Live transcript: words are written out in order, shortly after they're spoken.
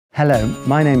Hello,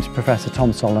 my name's Professor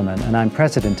Tom Solomon and I'm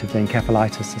President of the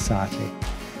Encephalitis Society.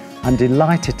 I'm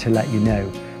delighted to let you know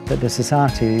that the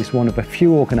Society is one of a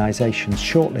few organisations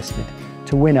shortlisted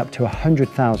to win up to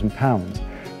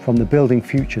 £100,000 from the Building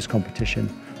Futures competition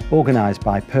organised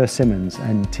by Persimmon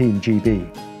and Team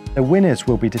GB. The winners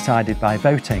will be decided by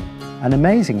voting, and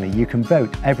amazingly you can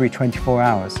vote every 24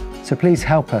 hours. So please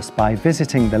help us by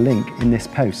visiting the link in this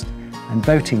post and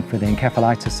voting for the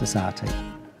Encephalitis Society.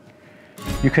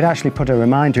 You could actually put a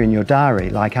reminder in your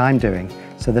diary, like I'm doing,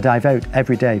 so that I vote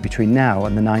every day between now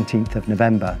and the 19th of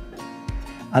November.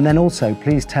 And then also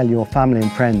please tell your family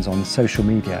and friends on social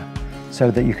media so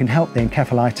that you can help the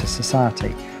Encephalitis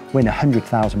Society win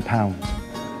 £100,000.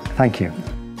 Thank you.